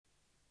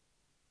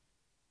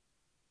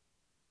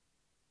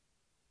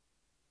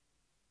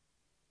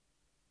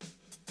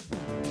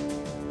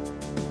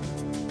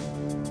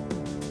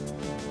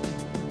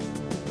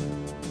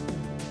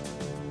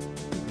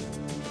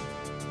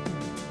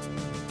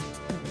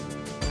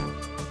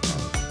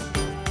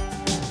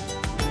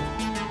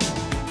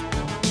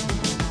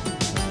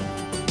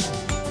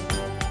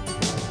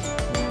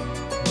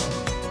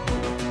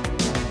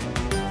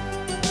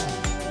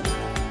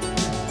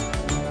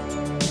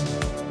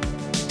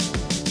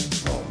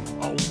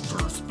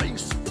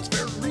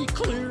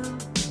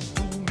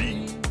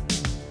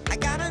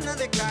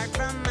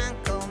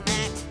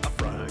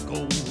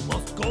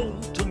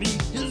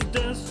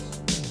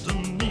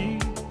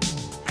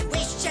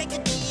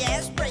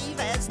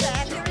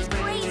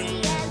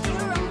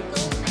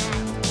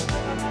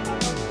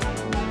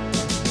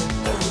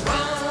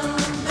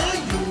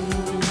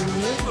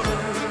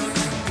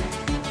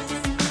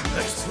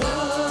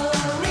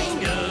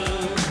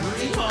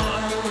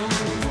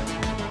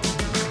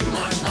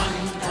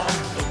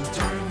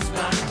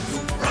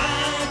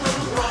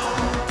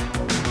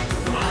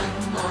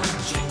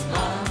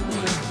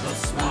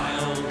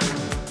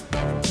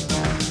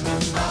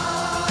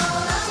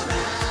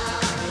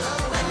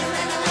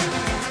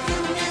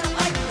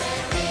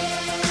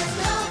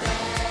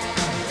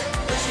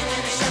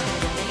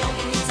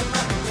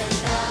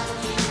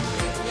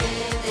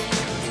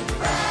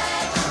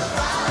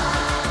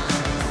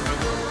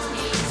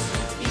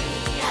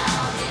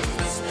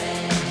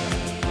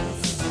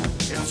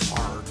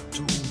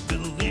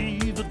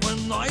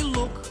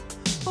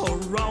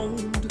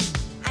around.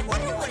 I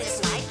wonder what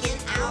it's like in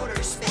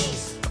outer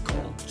space. A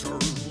culture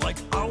like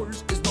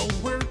ours is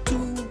nowhere to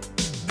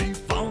be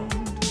found.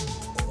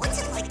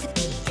 What's it like to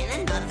be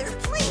in another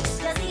place?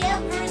 Does he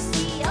ever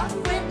see a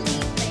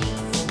friendly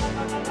face?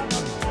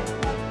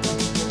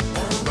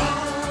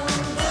 Around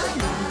the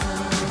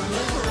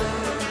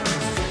universe,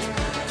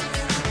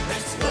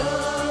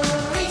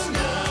 exploring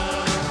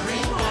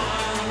every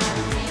mind.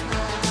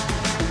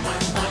 My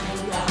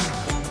mind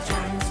often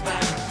turns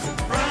back to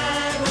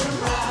Fraggle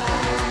Rock.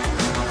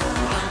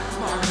 I'm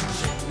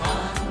marching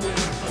on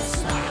with a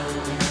smile,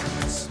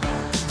 with a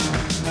smile.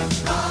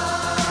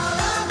 All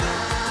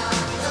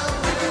around the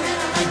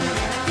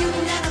world, You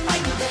never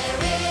fight, there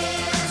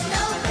is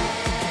no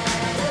bed.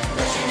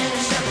 Pushing and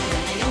shoving,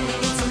 they only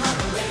need some love.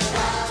 We're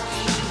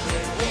lucky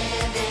we're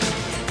living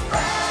in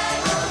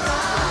Fraggle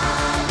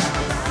Rock.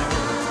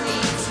 Who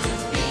needs to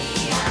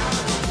be out?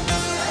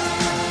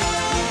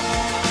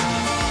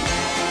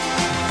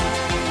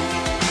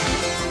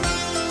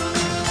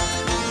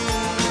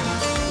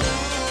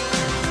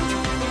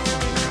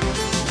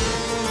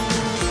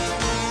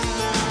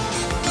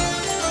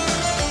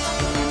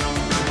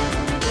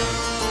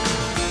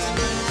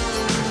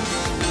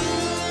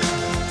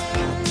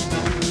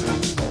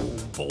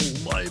 oh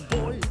my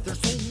boy, there's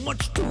so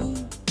much to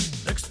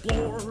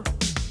explore.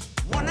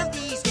 One of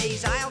these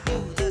days I'll do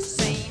the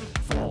same.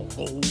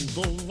 Follow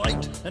the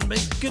light and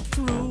make it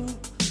through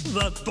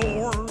the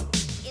door.